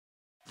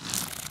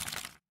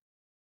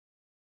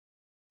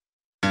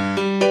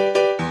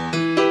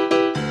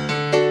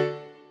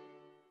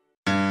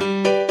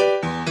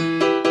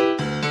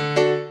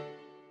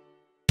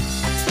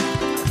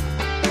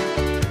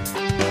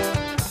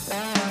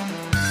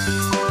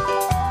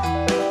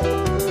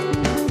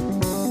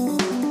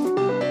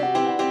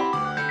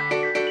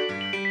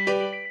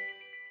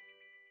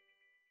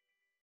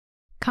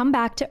Come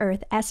Back to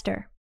Earth,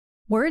 Esther.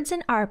 Words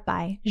and art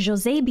by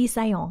Josée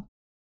Bisaillon.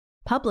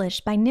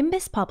 Published by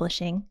Nimbus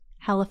Publishing,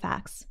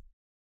 Halifax.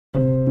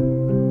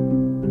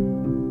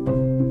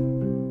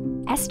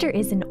 Esther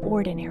is an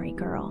ordinary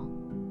girl.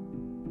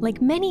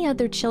 Like many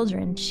other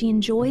children, she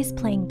enjoys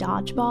playing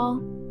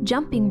dodgeball,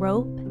 jumping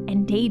rope,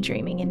 and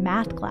daydreaming in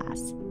math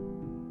class.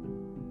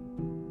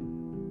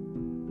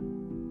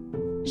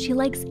 She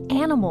likes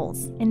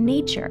animals and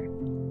nature.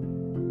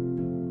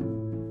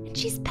 And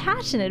she's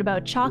passionate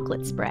about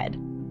chocolate spread.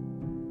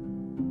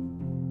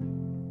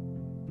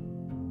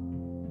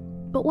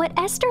 But what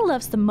Esther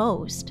loves the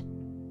most,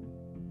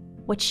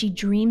 what she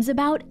dreams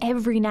about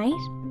every night,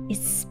 is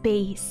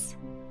space.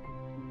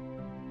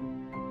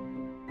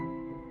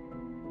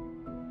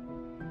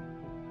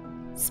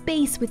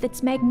 Space with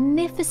its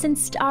magnificent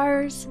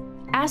stars,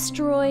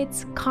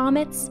 asteroids,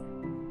 comets,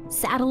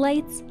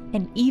 satellites,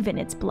 and even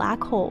its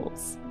black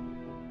holes.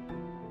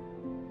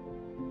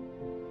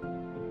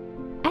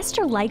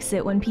 Esther likes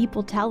it when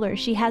people tell her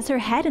she has her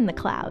head in the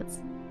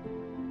clouds.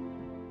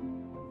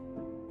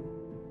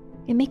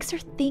 It makes her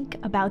think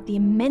about the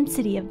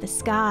immensity of the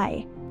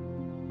sky.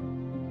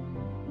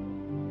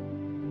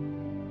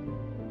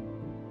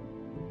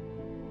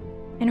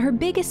 And her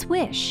biggest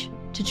wish,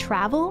 to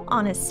travel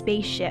on a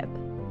spaceship.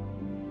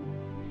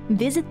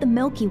 Visit the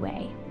Milky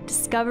Way,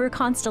 discover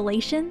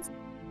constellations,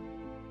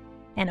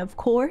 and of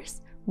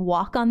course,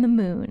 walk on the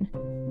moon.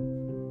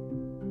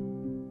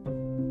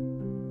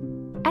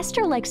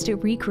 Esther likes to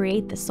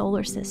recreate the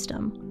solar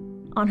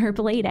system on her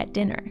plate at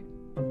dinner.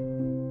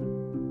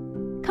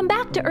 "Come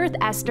back to Earth,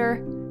 Esther,"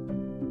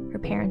 her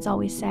parents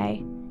always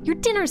say. "Your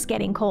dinner's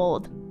getting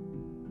cold."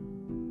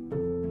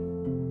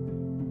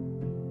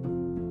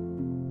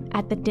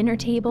 At the dinner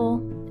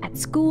table, at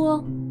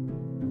school,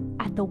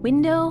 at the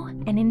window,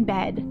 and in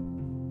bed.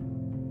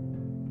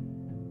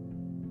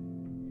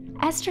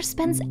 Esther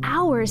spends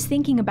hours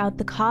thinking about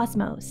the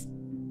cosmos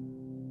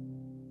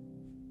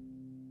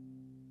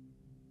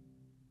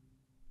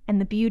and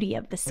the beauty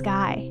of the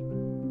sky.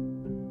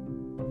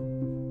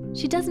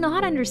 She does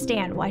not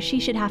understand why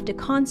she should have to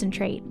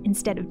concentrate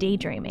instead of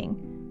daydreaming.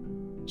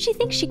 She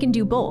thinks she can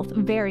do both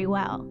very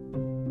well.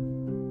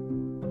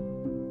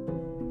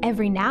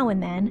 Every now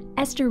and then,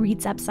 Esther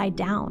reads upside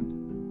down.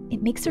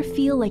 It makes her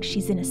feel like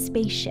she's in a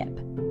spaceship.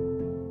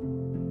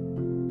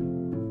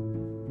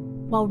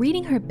 While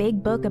reading her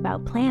big book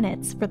about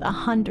planets for the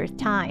 100th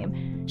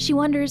time, she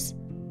wonders,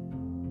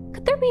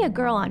 could there be a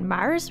girl on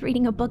Mars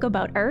reading a book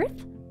about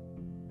Earth?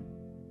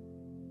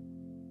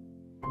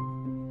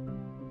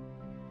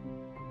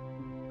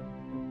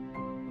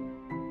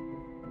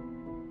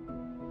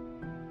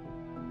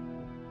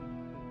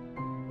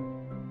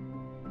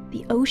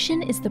 The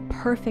ocean is the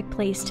perfect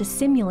place to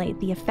simulate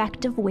the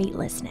effect of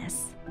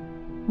weightlessness.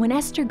 When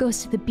Esther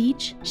goes to the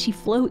beach, she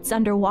floats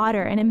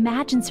underwater and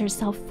imagines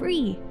herself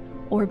free,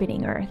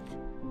 orbiting Earth.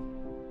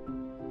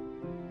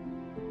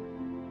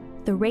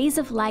 The rays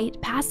of light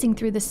passing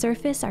through the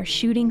surface are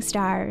shooting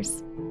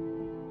stars.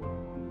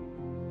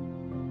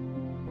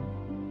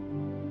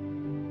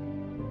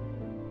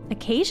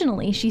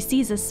 Occasionally, she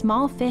sees a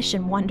small fish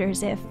and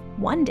wonders if,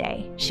 one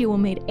day, she will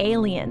meet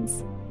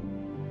aliens.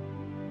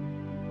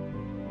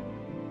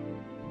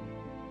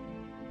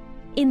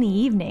 In the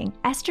evening,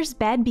 Esther's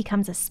bed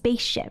becomes a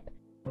spaceship,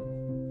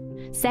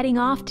 setting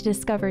off to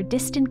discover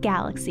distant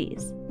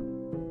galaxies.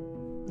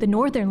 The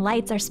northern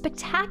lights are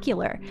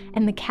spectacular,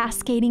 and the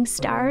cascading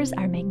stars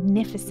are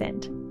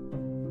magnificent.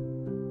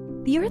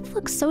 The Earth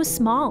looks so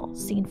small,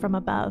 seen from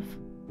above.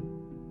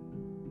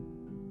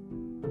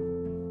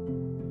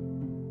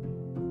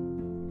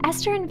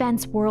 Esther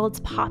invents worlds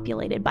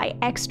populated by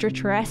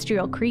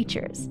extraterrestrial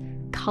creatures,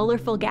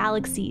 colorful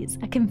galaxies,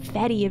 a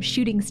confetti of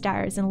shooting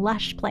stars, and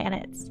lush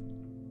planets.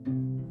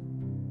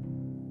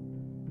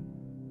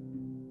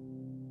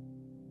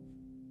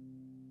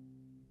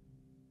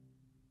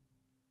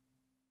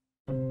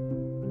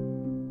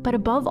 But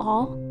above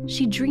all,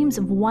 she dreams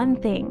of one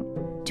thing: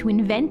 to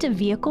invent a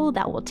vehicle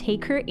that will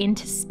take her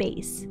into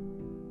space.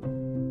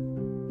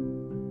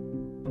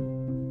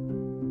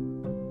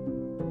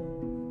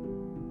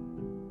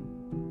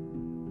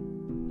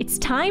 It's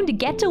time to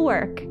get to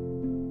work.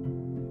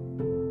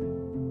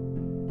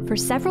 For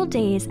several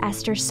days,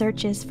 Esther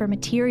searches for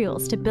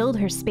materials to build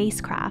her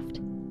spacecraft.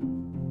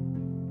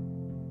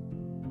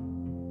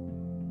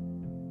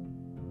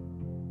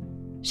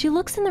 She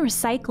looks in the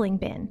recycling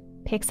bin,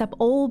 picks up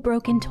old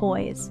broken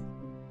toys,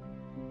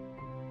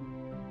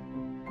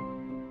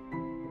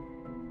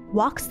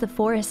 walks the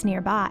forest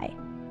nearby.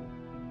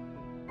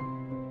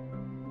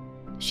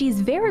 She is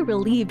very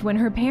relieved when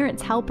her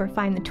parents help her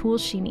find the tools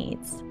she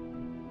needs.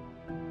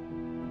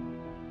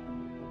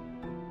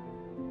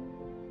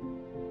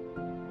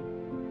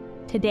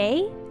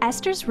 Today,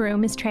 Esther's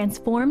room is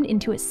transformed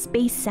into a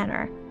space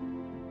center,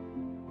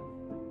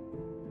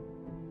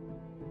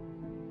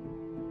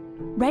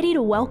 ready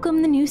to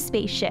welcome the new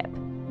spaceship.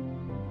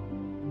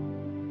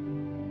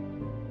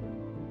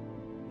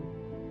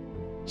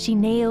 She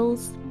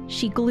nails,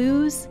 she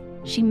glues,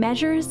 she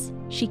measures,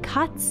 she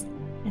cuts,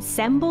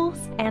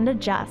 assembles, and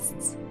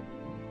adjusts.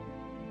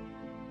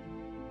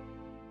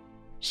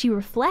 She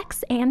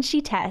reflects and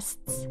she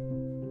tests.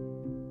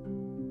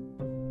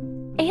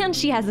 And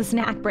she has a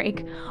snack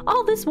break.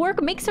 All this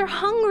work makes her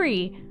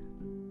hungry.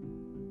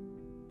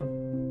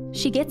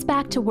 She gets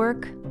back to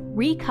work,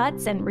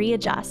 recuts and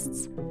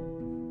readjusts.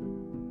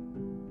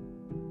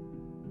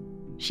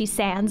 She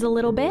sands a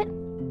little bit,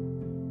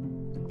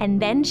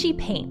 and then she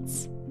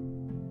paints.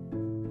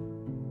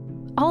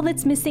 All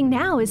that's missing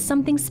now is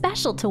something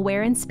special to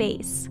wear in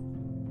space.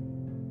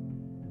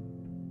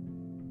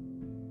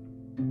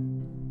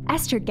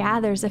 Esther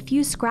gathers a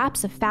few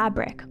scraps of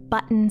fabric,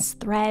 buttons,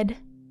 thread,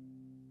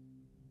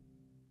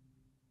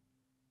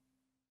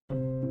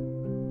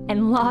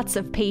 and lots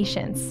of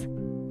patience.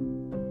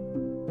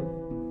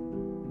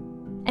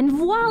 And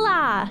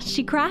voila!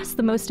 She crafts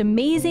the most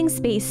amazing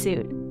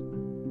spacesuit.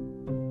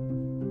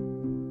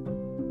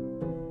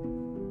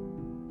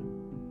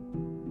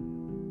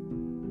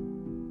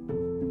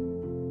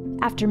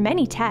 After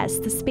many tests,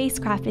 the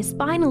spacecraft is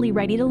finally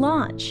ready to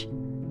launch.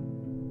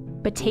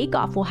 But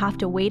takeoff will have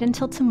to wait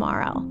until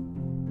tomorrow.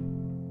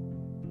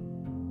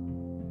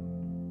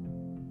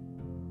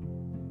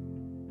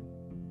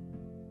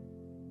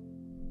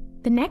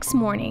 The next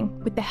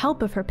morning, with the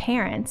help of her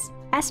parents,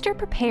 Esther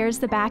prepares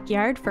the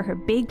backyard for her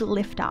big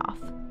liftoff.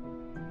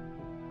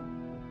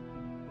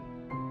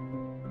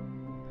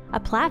 A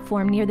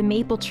platform near the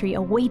maple tree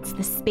awaits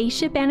the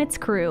spaceship and its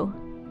crew.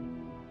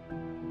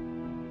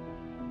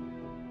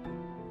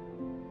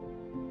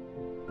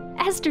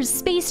 Esther's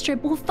space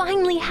trip will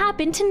finally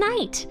happen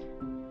tonight!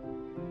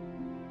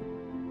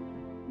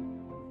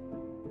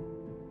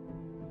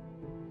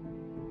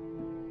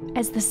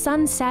 As the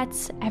sun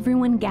sets,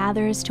 everyone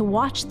gathers to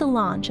watch the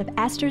launch of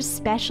Esther's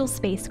special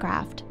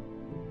spacecraft.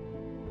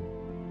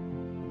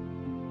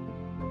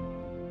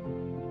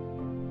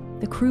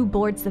 The crew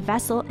boards the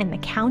vessel and the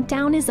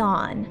countdown is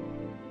on.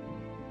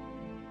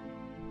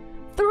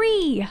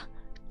 3,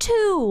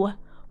 2,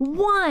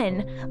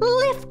 1,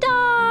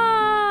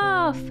 liftoff!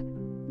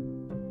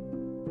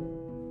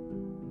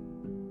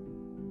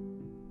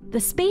 The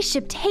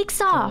spaceship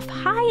takes off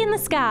high in the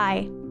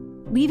sky,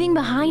 leaving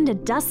behind a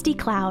dusty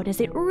cloud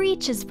as it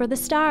reaches for the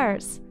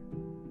stars.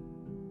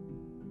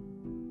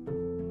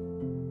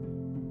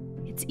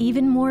 It's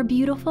even more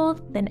beautiful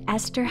than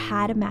Esther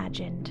had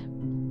imagined.